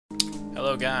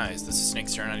Hello guys, this is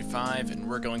SnakesTer95 and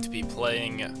we're going to be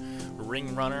playing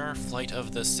Ring Runner Flight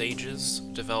of the Sages,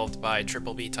 developed by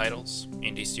Triple Titles,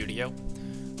 indie studio.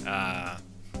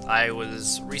 I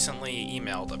was recently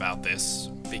emailed about this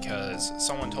because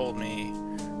someone told me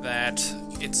that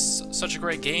it's such a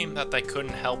great game that they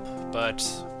couldn't help but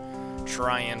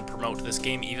try and promote this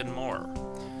game even more.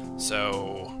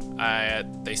 So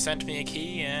they sent me a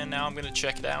key and now I'm gonna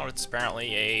check it out. It's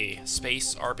apparently a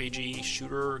space RPG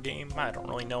shooter game. I don't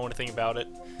really know anything about it.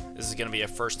 This is gonna be a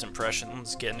first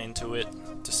impressions, getting into it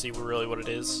to see really what it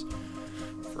is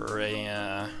for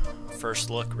a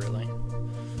first look, really.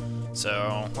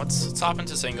 So let's hop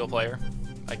into single player.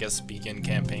 I guess begin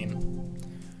campaign.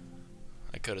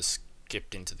 I could have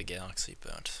skipped into the galaxy,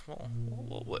 but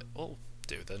we'll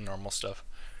do the normal stuff.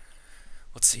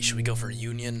 Let's see, should we go for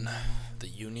Union? The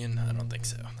Union? I don't think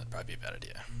so. That'd probably be a bad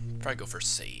idea. Probably go for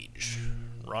Sage.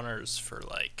 Runners for,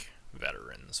 like,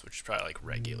 veterans, which is probably, like,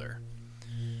 regular.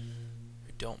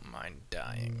 We don't mind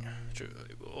dying.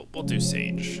 We'll do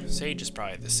Sage. Sage is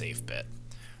probably the safe bet.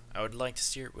 I would like to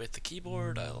steer it with the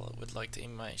keyboard. I would like to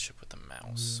aim my ship with the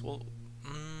mouse. We'll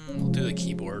do the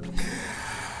keyboard.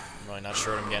 I'm really not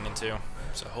sure what I'm getting into,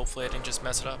 so hopefully I didn't just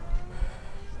mess it up.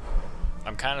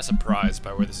 I'm kind of surprised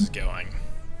by where this is going,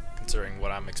 considering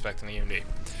what I'm expecting the game to be.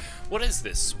 What is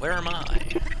this? Where am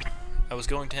I? I was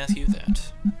going to ask you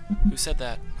that. Who said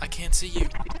that? I can't see you.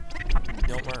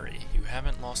 Don't worry, you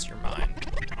haven't lost your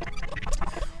mind.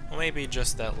 Well, maybe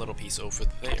just that little piece over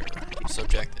there.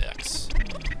 Subject X.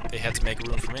 They had to make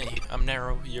room for me. I'm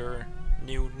narrow, you're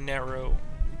new narrow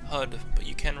HUD, but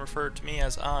you can refer to me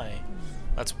as I.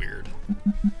 That's weird.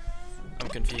 I'm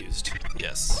confused.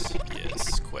 Yes,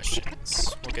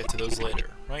 questions. We'll get to those later.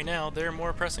 Right now, there are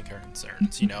more pressing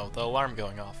concerns. You know, the alarm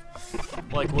going off.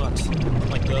 Like what?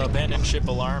 Like the abandoned ship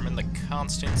alarm and the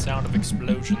constant sound of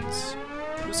explosions.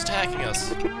 Who's attacking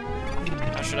us?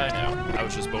 How should I know? I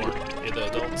was just bored. You're the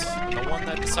adults, and the one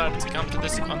that decided to come to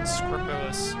this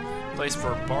unscrupulous place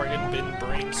for bargain bin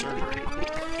brain surgery.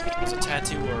 Was a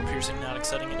tattoo or a piercing not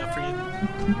exciting enough for you?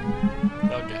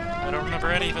 Ugh, I don't remember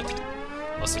any of it.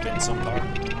 Must have been some part.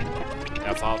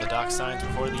 Now follow the dock signs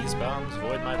before these bombs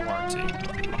void my warranty.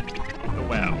 Oh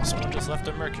wow, someone just left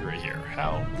a Mercury here.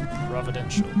 How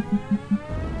providential.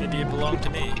 Maybe it belonged to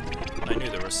me. I knew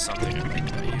there was something I liked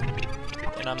about you.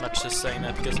 And I'm not just saying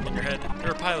that because I'm in your head.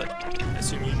 You're a pilot. I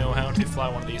assume you know how to fly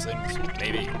one of these things.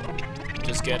 Maybe.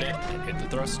 Just get in and hit the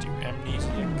thrust, you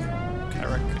amnesiac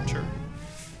caricature.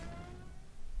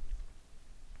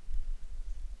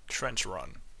 Trench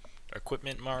run.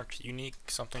 Equipment marked, unique,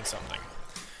 something something.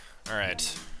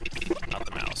 Alright. Not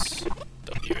the mouse.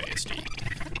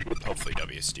 WASD. Hopefully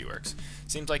WASD works.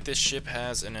 Seems like this ship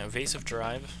has an evasive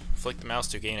drive. Flick the mouse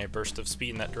to gain a burst of speed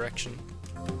in that direction.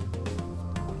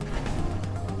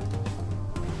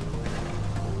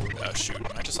 Oh shoot,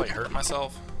 am I just like hurt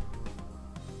myself?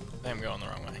 I think I'm going the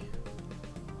wrong way.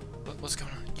 What's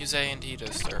going on? Use A and D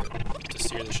to steer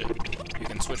the ship. You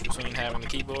can switch between having the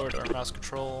keyboard or mouse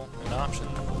control and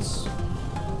options.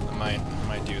 I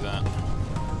might do that.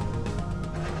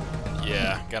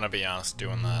 Yeah, gonna be honest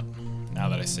doing that. Now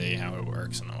that I see how it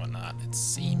works and whatnot, it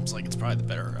seems like it's probably the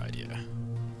better idea.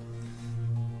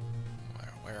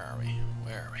 Where are we?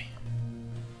 Where are we?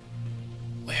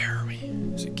 Where are we?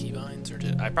 Is it keybinds or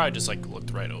did I probably just like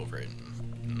looked right over it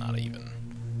and not even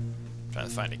trying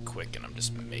to find it quick, and I'm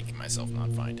just making myself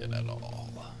not find it at all.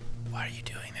 Why are you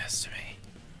doing this to me?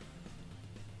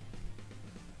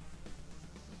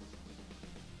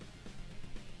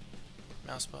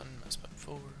 Mouse button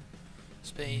forward,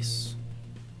 space.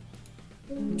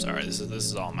 I'm sorry, this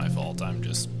is all my fault. I'm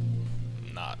just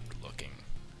not looking.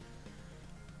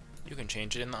 You can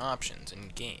change it in the options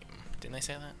in game. Didn't they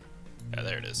say that? Yeah,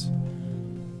 there it is.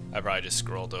 I probably just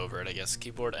scrolled over it, I guess.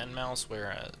 Keyboard and mouse,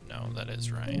 where, no, that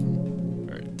is right.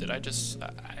 Or did I just,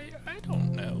 I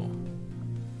don't know.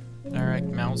 Direct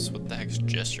mouse, what the heck's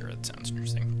gesture? That sounds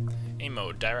interesting. Aim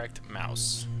mode, direct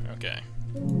mouse. Okay.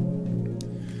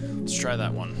 Let's try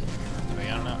that one. Do we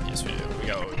got enough? Yes, we do. We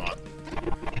got what we want.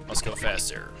 Let's go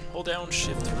faster. Hold down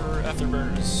shift for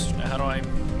afterburners. Now how do I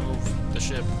move the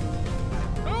ship?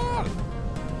 Ah!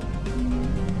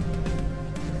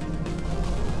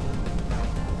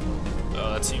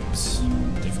 Oh, that seems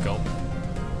difficult.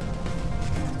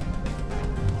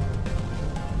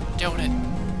 Don't it?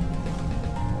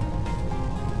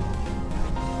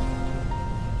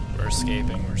 We're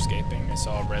escaping, we're escaping. I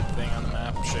saw a red thing on the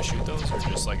map. Should I shoot those or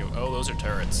just like, oh, those are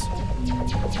turrets.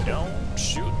 Don't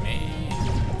shoot me.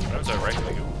 What was I right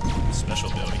click? Special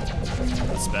ability.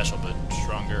 Not special, but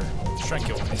stronger. Let's try and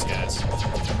kill one of these guys.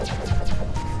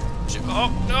 Oh,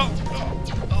 no! Oh,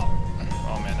 oh.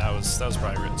 Oh man, that was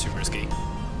probably too risky. I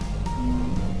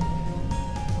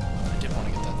did want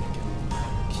to get that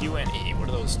thing. Q and E. What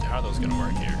are those? How are those gonna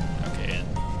work here? Okay,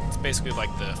 it's basically like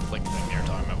the flick thing they were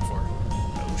talking about before.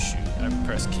 Oh shoot! I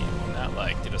pressed Q and that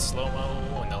like did a slow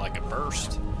mo and then like a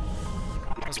burst.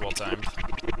 That was well timed.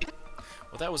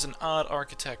 Well, that was an odd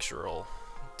architectural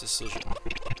decision.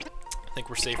 I think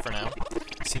we're safe for now.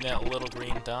 See that little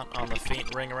green dot on the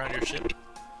faint ring around your ship?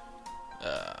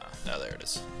 No, there it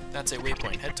is. That's a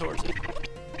waypoint. Head towards it.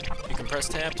 You can press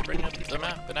tab to bring up the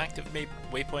map. An active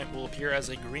waypoint will appear as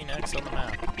a green X on the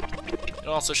map.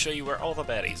 It'll also show you where all the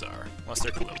baddies are, unless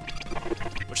they're glowing,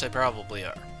 which they probably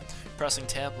are. Pressing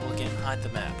tab will again hide the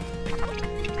map.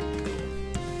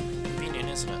 Convenient,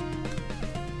 isn't it?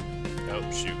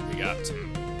 Oh shoot, we got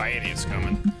some baddies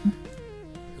coming.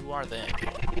 Who are they?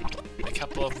 A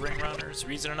couple of ring runners,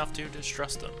 reason enough to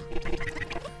distrust them.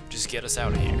 Just get us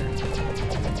out of here.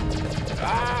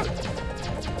 Ah!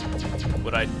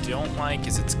 What I don't like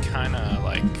is it's kind of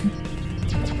like...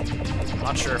 I'm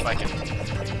not sure if I can...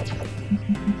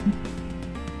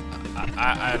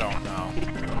 I don't know.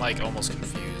 I'm like almost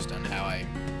confused on how I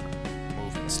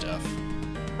move and stuff.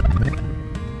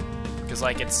 Because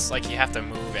like it's like you have to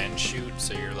move and shoot,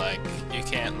 so you're like... You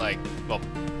can't like... Well...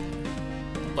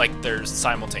 Like they're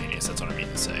simultaneous, that's what I mean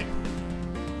to say.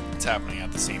 It's happening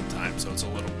at the same time, so it's a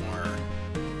little more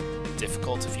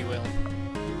difficult, if you will.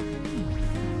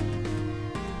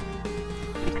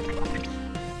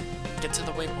 Get to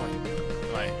the waypoint.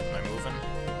 Am I moving?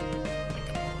 I think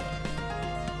I'm moving.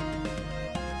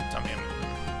 Tell me I'm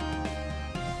moving.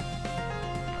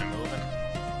 Am I moving?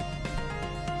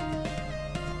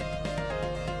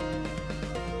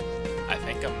 I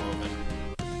think I'm moving.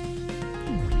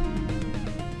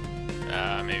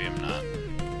 Maybe I'm not.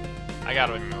 I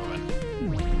gotta be moving.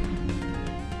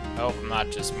 I hope I'm not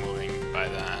just moving by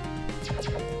that.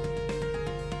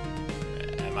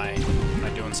 Am I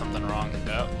doing something wrong?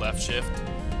 Oh, left shift.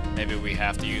 Maybe we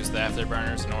have to use the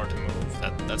afterburners in order to move.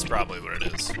 That's probably what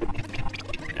it is.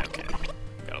 Okay.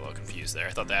 Got a little confused there.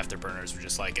 I thought the afterburners were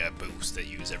just like a boost they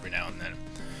use every now and then.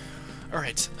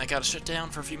 Alright, I gotta shut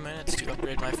down for a few minutes to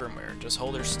upgrade my firmware. Just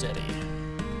hold her steady.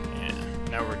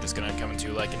 Now we're just gonna come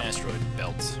into like an asteroid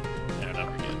belt. Yeah, not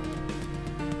very good.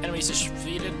 Enemies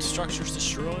defeated, structures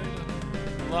destroyed,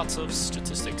 lots of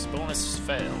statistics. Bonus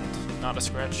failed. Not a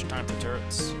scratch, time for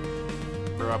turrets.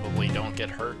 Probably don't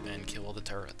get hurt and kill the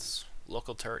turrets.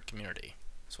 Local turret community.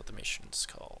 That's what the mission's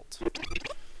called.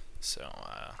 So,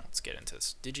 let's get into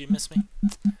this. Did you miss me?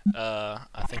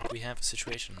 I think we have a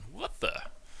situation. What the?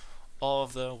 All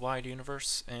of the wide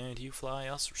universe, and you fly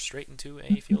us straight into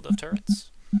a field of turrets?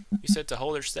 You said to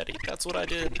hold her steady. That's what I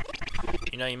did.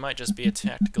 You know, you might just be a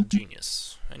tactical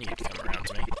genius. I need you to come around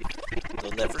to me.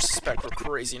 They'll never suspect we're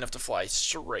crazy enough to fly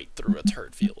straight through a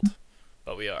turret field.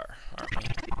 But we are, aren't we?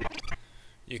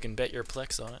 You can bet your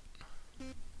Plex on it.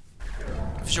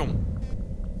 Pshum.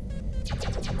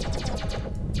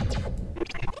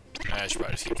 I should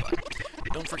probably just keep flying.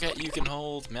 Don't forget you can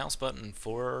hold mouse button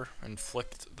 4 and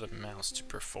flick the mouse to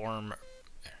perform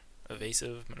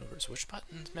evasive maneuvers. Which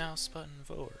button's mouse button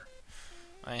 4?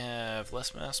 I have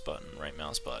left mouse button, right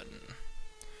mouse button,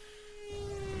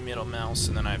 middle mouse,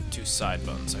 and then I have 2 side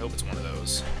buttons. I hope it's one of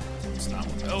those. It's not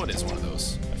one. Oh, it is one of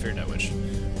those. I figured out which.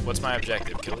 What's my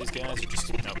objective? Kill these guys or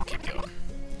just... Nope, keep going.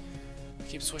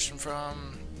 Keep switching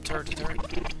from turret to turret.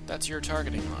 That's your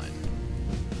targeting line.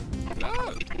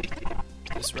 Ah!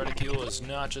 This reticule is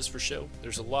not just for show.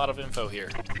 There's a lot of info here.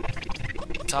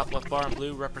 The top left bar in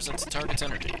blue represents the target's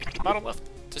energy. Bottom left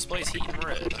displays heat in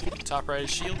red. Top right is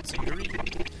shields in green.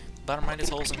 Bottom right is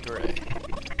holes in gray.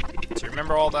 To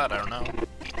remember all that, I don't know.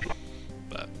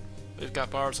 But we've got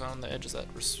bars on the edges that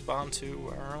respond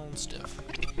to our own stuff.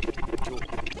 Cool.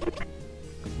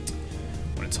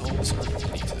 When it's holes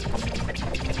underneath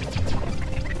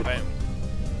it. Bam.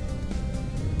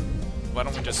 Why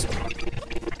don't we just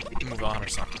move on or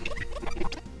something?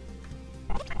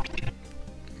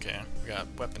 Okay, we got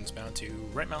weapons bound to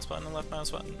right mouse button and left mouse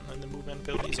button, and the movement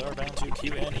abilities are bound to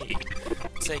Q and E.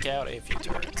 Take out a few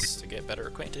turrets to get better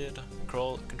acquainted.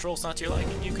 Controls not to your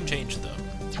liking, you can change them.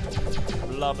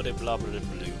 Blah blah blah blah blah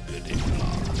blah.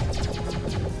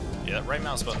 Yeah, that right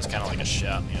mouse button's kind of like a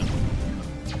shot, you know.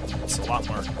 It's a lot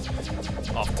more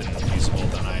often usable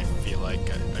than I feel like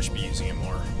I should be using it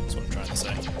more. That's what I'm trying to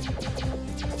say.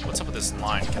 What's up with this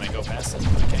line? Can I go past it?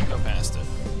 I can't go past it.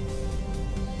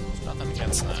 There's nothing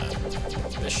against that.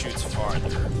 This shoots farther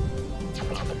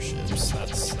than other ships.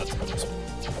 That's noticeable.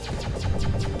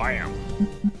 Bam!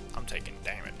 I'm taking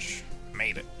damage.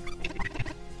 Made it.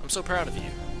 I'm so proud of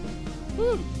you.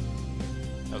 Woo!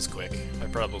 That was quick. I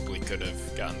probably could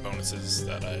have gotten bonuses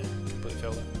that I completely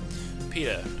failed at.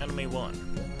 PETA, enemy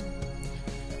 1.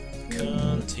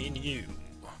 Continue.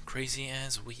 Crazy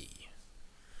as we.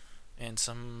 And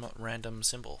some random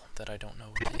symbol that I don't know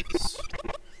what it is.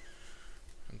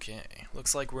 Okay,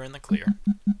 looks like we're in the clear.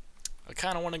 I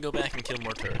kind of want to go back and kill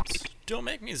more turrets. Don't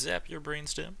make me zap your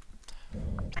brainstem.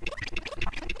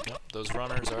 Yep, those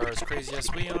runners are as crazy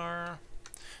as we are.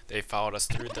 They followed us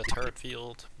through the turret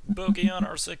field. Bogey on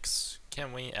R6.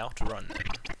 Can we outrun them?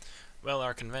 Well,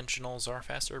 our conventionals are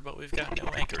faster, but we've got no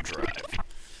anchor drive.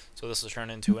 So this will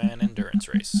turn into an endurance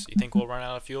race. You think we'll run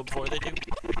out of fuel before they do?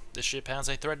 This ship has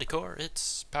a threaded core.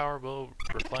 Its power will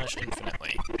replenish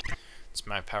infinitely. It's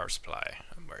my power supply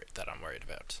I'm worried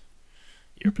about.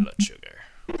 Your blood sugar.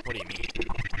 What do you mean?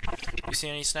 You see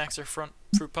any snacks or fruit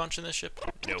punch in this ship?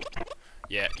 Nope.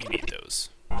 Yeah, you need those.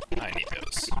 I need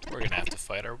those. We're gonna have to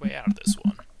fight our way out of this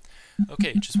one.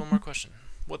 Okay, just one more question.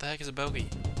 What the heck is a bogey?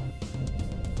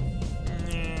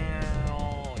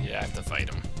 Yeah, I have to fight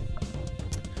him,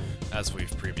 as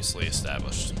we've previously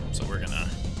established. So we're gonna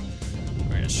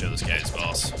show this guy his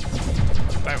boss.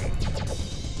 Boom. I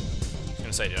was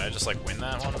gonna say, did I just like win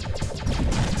that one? I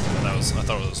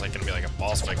thought it was like gonna be like a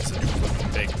boss fight because it was looking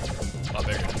big, a lot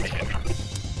bigger than me.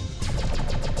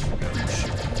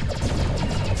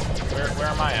 Where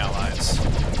are my allies? Can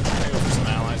I go for some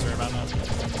allies right about now?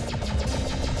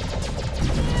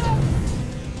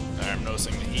 I'm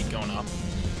noticing the heat going up.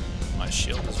 My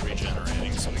shield is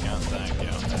regenerating, so we got that going.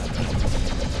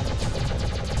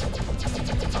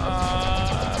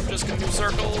 I'm just gonna do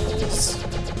circles!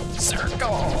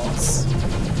 Circles!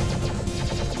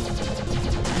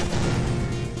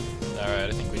 Alright,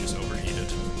 I think we just overheated.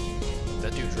 Did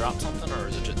that dude drop something, or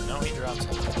is it just... No, he dropped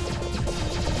something.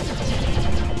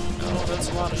 Oh, that's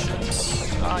a lot of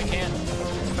ships. Oh, I can't,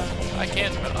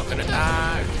 but I'm gonna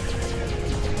die.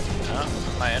 Oh,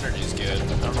 my energy's good. I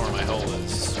don't know where my hull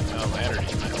is. Oh, my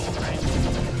energy's my hull, right?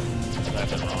 I've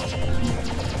been wrong.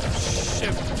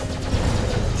 Shoot.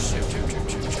 Shoot.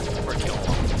 We're killing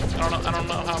them. I don't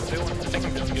know how I'm doing. I think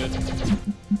I'm doing good.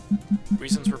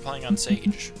 Reasons we're playing on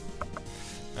Sage.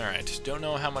 Alright, don't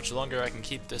know how much longer I can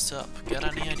keep this up. Got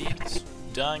any ideas?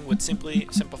 Dying would simply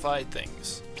simplify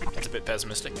things. That's a bit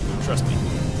pessimistic. Trust me.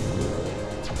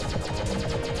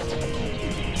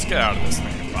 Let's get out of this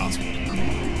thing if possible.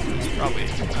 It's probably...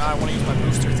 I want to use my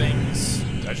booster things.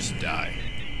 Did I just die?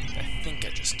 I think I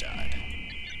just died.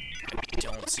 I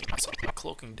don't see myself. A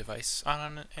cloaking device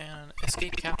on an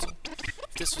escape capsule.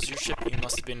 If this was your ship, you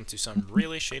must have been into some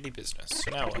really shady business.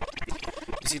 So now what?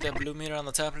 You see that blue meter on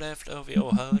the top left of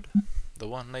your HUD? The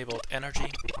one labeled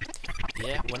energy?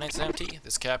 Yeah, when it's empty,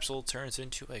 this capsule turns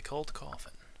into a cold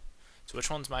coffin. So which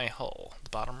one's my hull? The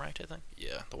bottom right, I think?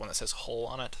 Yeah, the one that says hull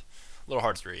on it. A little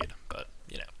hard to read, but,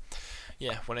 you know.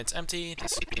 Yeah, when it's empty,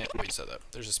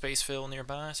 there's a space fill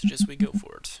nearby, so just we go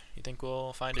for it. You think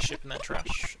we'll find a ship in that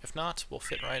trash? If not, we'll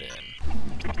fit right in.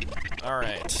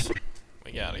 Alright,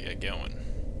 we gotta get going.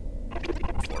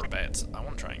 4 bats. I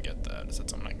want to try and get that. Is that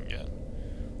something I can get?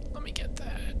 Let me get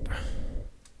that.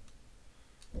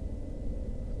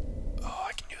 Oh,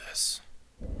 I can do this.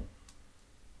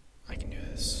 I can do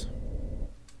this.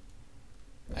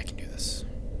 I can do this.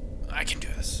 I can do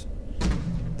this.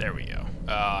 There we go.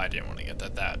 I didn't want to get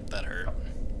that. That hurt.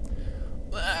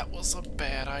 That was a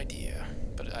bad idea.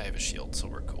 But I have a shield, so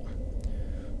we're cool.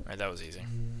 Alright, that was easy.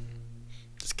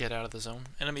 Just get out of the zone.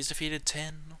 Enemies defeated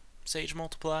 10. Sage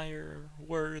multiplier,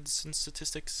 words, and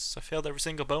statistics. I failed every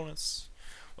single bonus.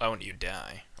 Why wouldn't you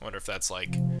die? I wonder if that's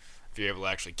like, if you're able to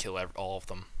actually kill all of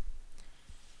them.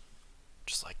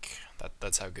 Just like,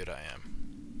 that's how good I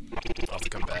am. I'll have to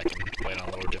come back and play it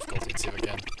on lower difficulty and see if I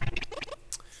can.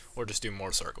 Or just do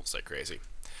more circles like crazy.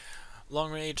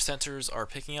 Long-range sensors are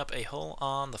picking up a hull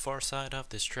on the far side of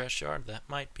this trash yard that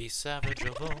might be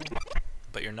salvageable,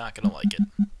 but you're not gonna like it.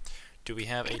 Do we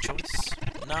have a choice?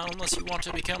 Not unless you want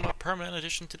to become a permanent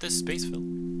addition to this spacefill.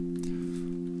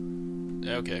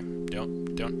 Okay,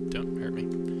 don't hurt me.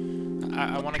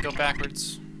 I want to go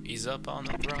backwards. Ease up on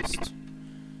the thrust.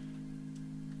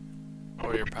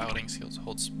 Or your piloting skills.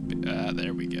 Hold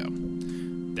there we go.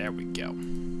 There we go.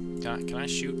 Can I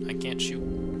shoot? I can't shoot.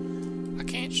 I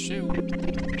can't shoot.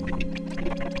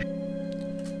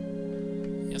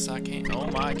 Yes, I can. Oh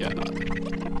my god.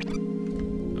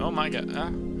 Oh my god. I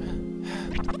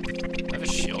have a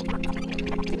shield. We're cool.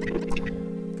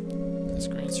 This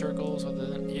green circles.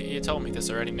 You told me this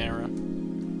already, Nara.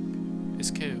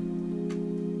 It's cool.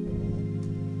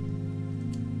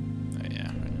 Oh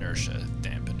yeah, inertia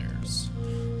dampeners.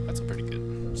 That's a pretty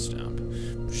good stomp.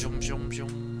 Zoom, zoom,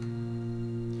 zoom.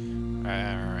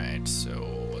 Alright, so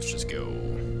let's just go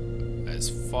as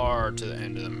far to the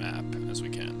end of the map as we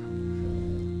can.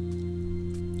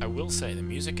 I will say, the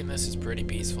music in this is pretty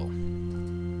peaceful.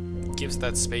 It gives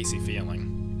that spacey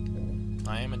feeling.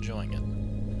 I am enjoying it.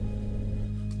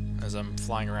 As I'm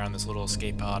flying around this little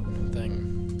escape pod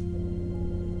thing.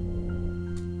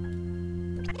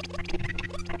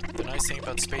 The nice thing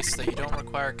about space is that you don't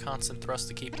require constant thrust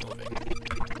to keep moving.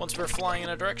 Once we're flying in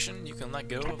a direction, you can let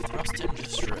go of thrust and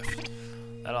just drift.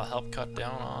 That'll help cut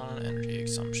down on energy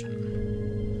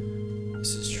consumption.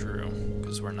 This is true,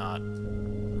 because we're not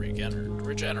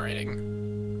regenerating.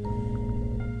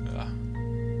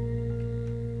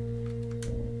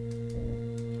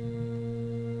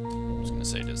 I was gonna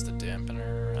say, does the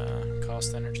dampener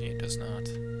cost energy? It does not.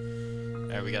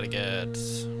 Alright, we gotta get...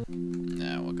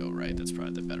 Nah, we'll go right. That's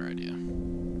probably the better idea.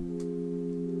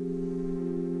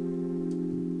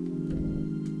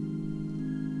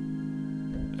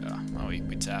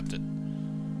 We tapped it.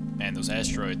 Man, those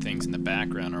asteroid things in the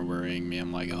background are worrying me.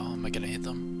 I'm like, oh, am I gonna hit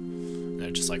them? And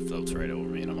it just like floats right over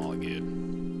me and I'm all good.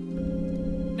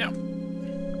 No.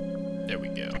 There we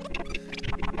go.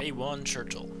 A1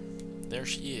 Churchill. There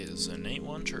she is, an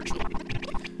A1 Churchill.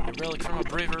 A relic from a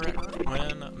braver era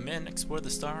when men explored the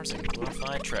stars and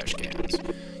glorified trash cans.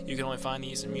 You can only find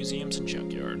these in museums and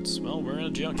junkyards. Well, we're in a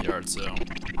junkyard, so...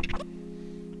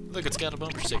 Look, it's got a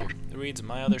bumper sticker. It reads,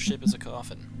 "My other ship is a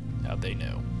coffin." How'd they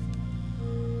know?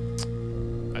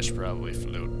 I should probably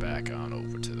float back on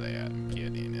over to that and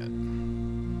get in it.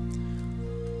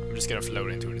 I'm just gonna float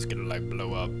into it. It's gonna like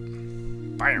blow up.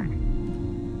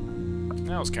 Bam!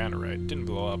 That was kinda right. It didn't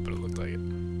blow up, but it looked like it.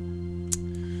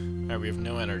 Alright, we have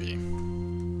no energy.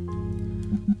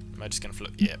 Am I just gonna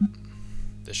float? Yep.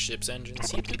 The ship's engines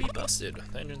seem to be busted.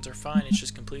 The engines are fine, it's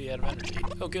just completely out of energy.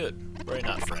 Oh good. Worry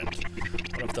not, friend.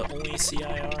 One of the only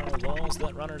CIR laws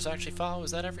that runners actually follow is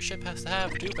that every ship has to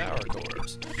have 2 power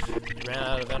cores. If you ran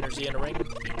out of energy in a ring,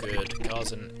 you could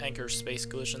cause an anchor space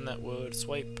collision that would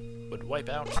wipe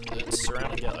out the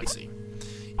surrounding galaxy.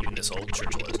 Even this old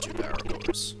Churchill has 2 power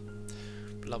cores.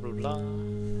 Blah blah blah.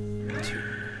 2.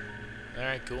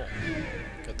 Alright, cool.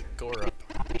 Got the core up.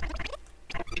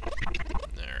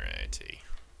 Alrighty.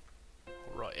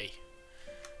 Right.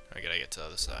 I gotta get to the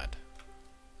other side.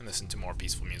 And listen to more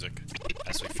peaceful music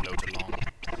as we float along.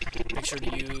 Make sure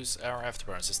to use our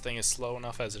afterburners. This thing is slow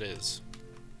enough as it is.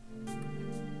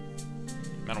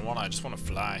 I just want to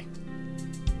fly.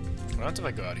 What if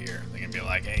I go out here? They're gonna be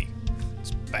like, hey,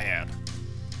 it's bad.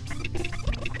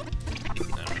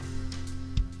 No.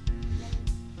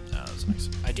 That was nice.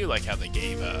 I do like how they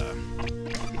gave the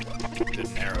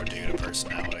narrow dude a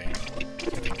personality. I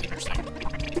think it's interesting.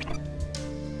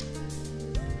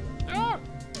 Ah!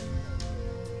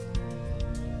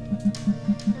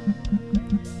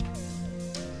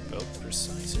 Both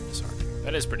precise and disheartening.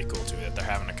 That is pretty cool too, that they're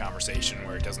having a conversation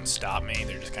where it doesn't stop me.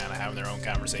 They're just kind of having their own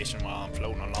conversation while I'm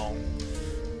floating along.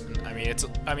 And, I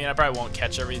mean, I probably won't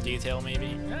catch every detail.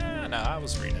 Maybe. No, I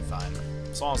was reading it fine.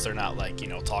 As long as they're not like, you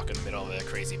know, talking in the middle of a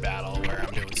crazy battle where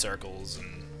I'm doing circles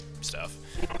and stuff.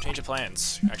 Change of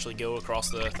plans. Actually go across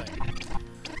the thing.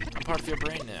 I'm part of your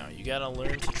brain now. You gotta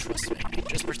learn to trust me.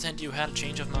 Just pretend you had a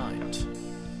change of mind.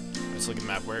 Let's look at the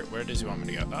map. Where does he want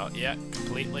me to go? Oh, yeah,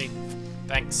 completely.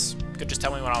 Thanks. You could just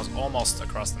tell me when I was almost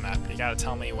across the map. You gotta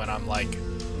tell me when I'm, like,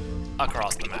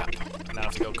 across the map. And I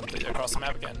have to go completely across the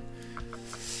map again.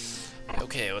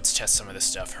 Okay, let's test some of this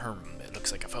stuff. It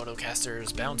looks like a photocaster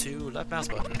is bound to left mouse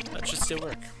button. That should still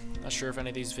work. Not sure if any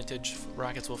of these vintage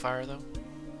rockets will fire, though.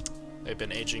 They've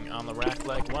been aging on the rack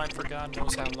like wine for God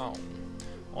knows how long.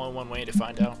 Only one way to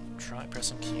find out. Try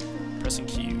pressing Q. Pressing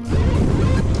Q.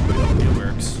 It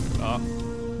works. Oh.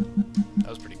 That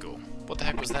was pretty cool. What the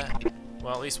heck was that?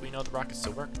 Well, at least we know the rockets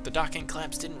still work. The docking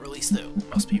clamps didn't release, though.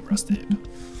 Must be rusted.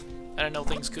 I didn't know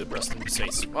things could rust in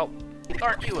space. Well,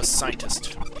 aren't you a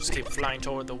scientist? Just keep flying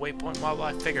toward the waypoint while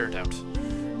I figure it out.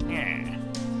 Yeah.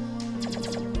 Yeah,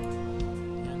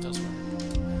 it does work.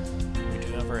 We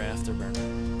do have our afterburner.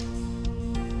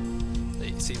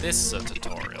 See, this is a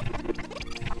tutorial.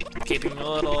 Keeping a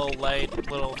little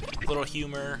light, little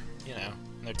humor, you know.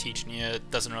 And they're teaching you. It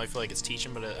doesn't really feel like it's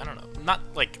teaching, but I don't know. Not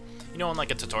like, you know, when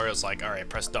like a tutorial is like, all right,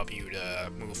 press W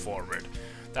to move forward.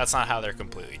 That's not how they're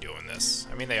completely doing this.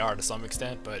 I mean, they are to some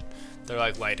extent, but they're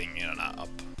like lighting it up.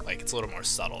 Like, it's a little more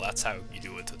subtle. That's how you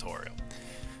do a tutorial.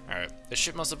 Alright, the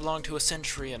ship must have belonged to a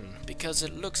Centurion, because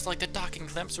it looks like the docking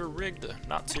clamps are rigged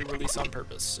not to release on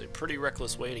purpose. A pretty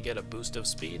reckless way to get a boost of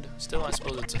speed. Still, I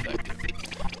suppose it's effective.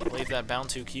 Leave that bound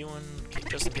to Q in,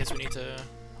 just in case we need to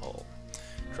hull.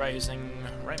 Try using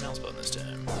right mouse button this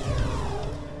time.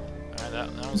 Alright,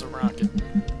 that was a rocket.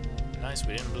 Nice,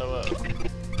 we didn't blow up.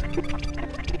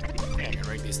 Okay, I can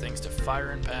rig these things to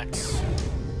fire in packs.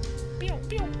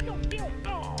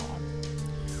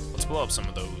 What's blow up some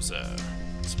of those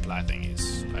supply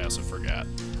thingies. I also forgot.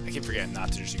 I keep forgetting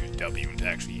not to just use W and to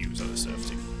actually use other stuff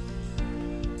too.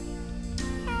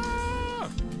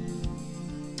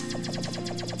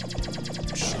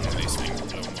 These things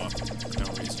blow them up for no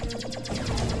reason.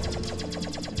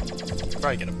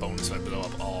 Probably get a bonus if I blow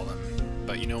up all of them.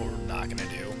 But you know what we're not gonna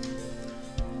do?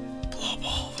 Blow up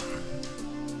all of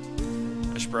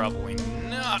them. I should probably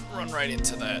not run right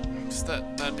into that, because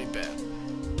that'd be bad.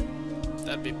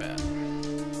 That'd be bad.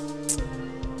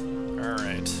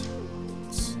 Alright.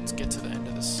 Let's get to the end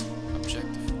of this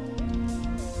objective.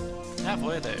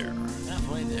 Halfway there.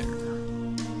 Halfway there.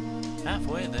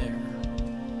 Halfway there.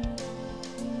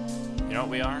 You know what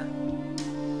we are?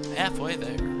 Halfway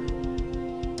there.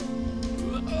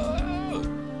 Whoa.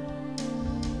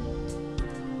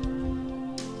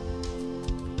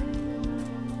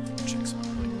 Check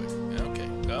something really quick. Okay.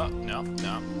 Oh, no,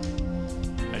 no.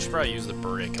 I should probably use the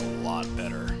brick a lot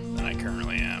better than I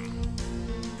currently am.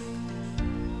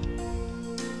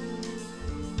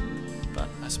 But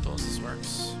I suppose this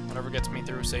works. Whatever gets me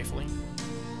through safely.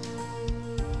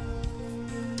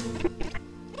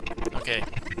 Okay,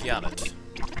 got it.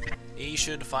 He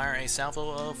should fire a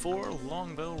salvo of 4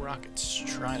 longbow rockets.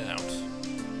 Try it out.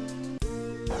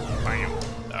 Bam.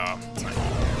 Oh,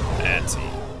 that's it.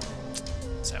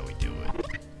 That's how we do it.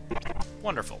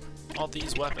 Wonderful. All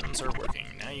these weapons are working.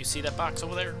 Now you see that box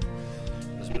over there?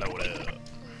 Just blow it up.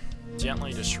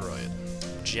 Gently destroy it.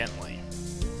 Gently.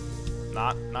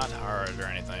 Not hard or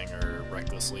anything, or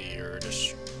recklessly, or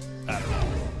just, I don't know.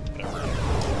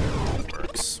 Whatever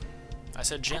works. I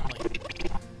said gently.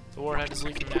 The warhead is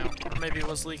leaking now, or maybe it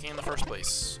was leaking in the first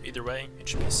place. Either way, it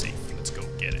should be safe. Let's go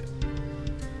get it.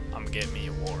 I'm gonna get me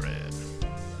a warhead.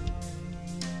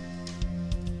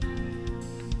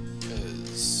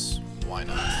 Cause why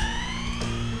not?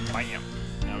 Bam.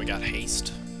 Now we got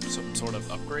haste. Some sort of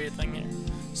upgrade thing here.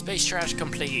 Space trash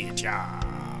complete. Yeah.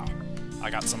 I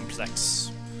got some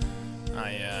plex.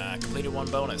 I completed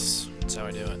 1 bonus. That's how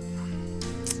I do it.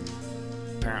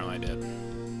 Apparently I did.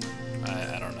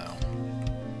 I don't know.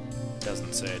 It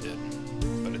doesn't say I did,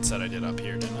 but it said I did up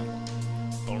here, didn't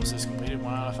it? Bonuses completed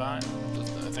 1 out of 5.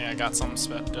 I think I got some.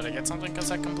 Did I get something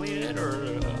because I completed it,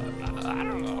 or I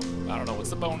don't know. I don't know what's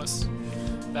the bonus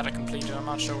that I completed. I'm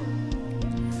not sure.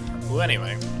 Well,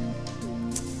 anyway,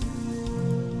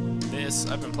 this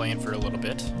I've been playing for a little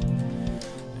bit,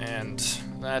 and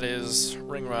that is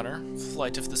Ring Runner: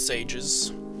 Flight of the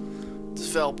Sages,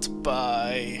 developed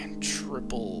by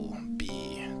Triple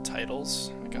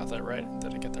Titles. I got that right?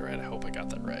 Did I get that right? I hope I got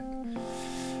that right.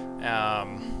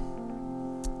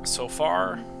 So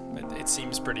far, it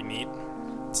seems pretty neat.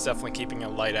 It's definitely keeping a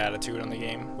light attitude on the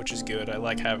game, which is good. I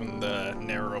like having the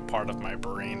narrow part of my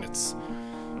brain. It's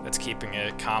keeping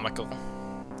it comical.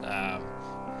 I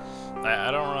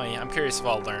don't really. I'm curious if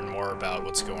I'll learn more about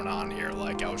what's going on here.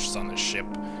 Like, I was just on this ship.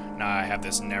 Now I have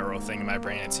this narrow thing in my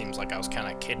brain. It seems like I was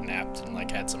kind of kidnapped and like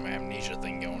had some amnesia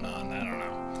thing going on. I don't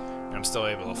know. And I'm still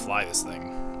able to fly this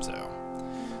thing. So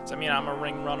does that mean I'm a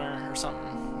ring runner or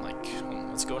something? Like,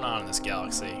 what's going on in this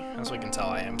galaxy? As we can tell,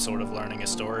 I am sort of learning a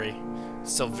story.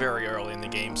 It's still very early in the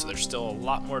game, so there's still a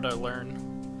lot more to learn.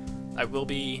 I will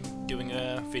be doing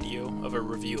a video of a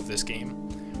review of this game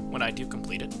when I do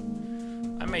complete it.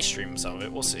 I may stream some of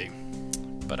it, we'll see.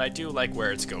 But I do like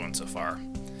where it's going so far.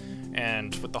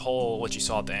 And with the whole, what you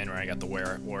saw at the end where I got the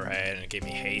warhead and it gave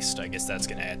me haste, I guess that's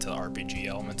going to add to the RPG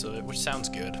elements of it, which sounds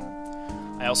good.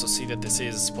 I also see that this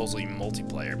is supposedly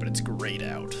multiplayer, but it's grayed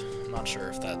out. I'm not sure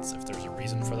if there's a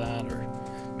reason for that, or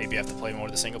maybe I have to play more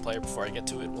of the single player before I get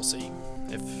to it. We'll see.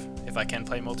 If I can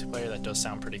play multiplayer, that does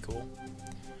sound pretty cool.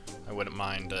 I wouldn't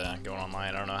mind going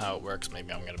online. I don't know how it works.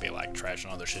 Maybe I'm gonna be like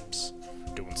trashing other ships,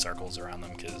 doing circles around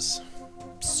them, cause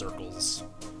circles.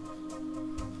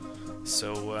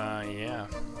 So yeah,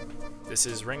 this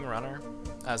is Ring Runner,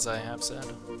 as I have said.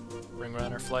 Ring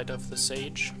Runner: Flight of the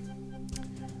Sage.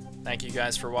 Thank you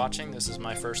guys for watching. This is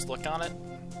my first look on it.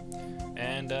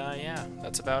 And yeah,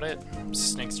 that's about it.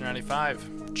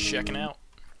 Snakester95, checking out.